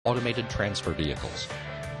automated transfer vehicles,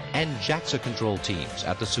 and JAXA control teams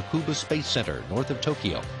at the Tsukuba Space Center north of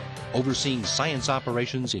Tokyo, overseeing science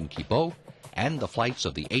operations in Kibo and the flights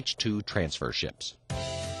of the H-2 transfer ships.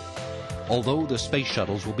 Although the space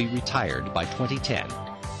shuttles will be retired by 2010,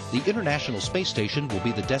 the International Space Station will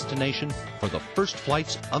be the destination for the first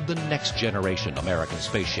flights of the next generation American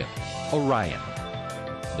spaceship, Orion.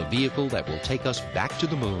 The vehicle that will take us back to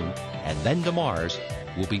the moon and then to Mars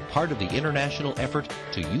will be part of the international effort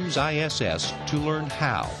to use ISS to learn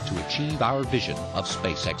how to achieve our vision of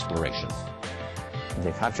space exploration.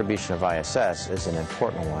 The contribution of ISS is an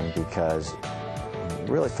important one because,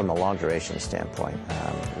 really from a long duration standpoint,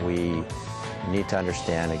 we need to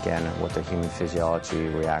understand again what the human physiology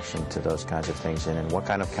reaction to those kinds of things and what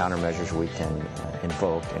kind of countermeasures we can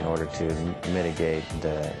invoke in order to mitigate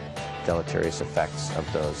the deleterious effects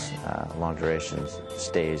of those long duration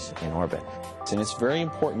stays in orbit. And it's very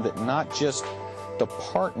important that not just the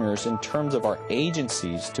partners in terms of our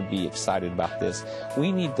agencies to be excited about this.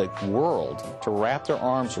 We need the world to wrap their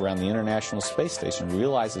arms around the International Space Station,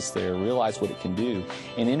 realize it's there, realize what it can do,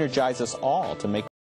 and energize us all to make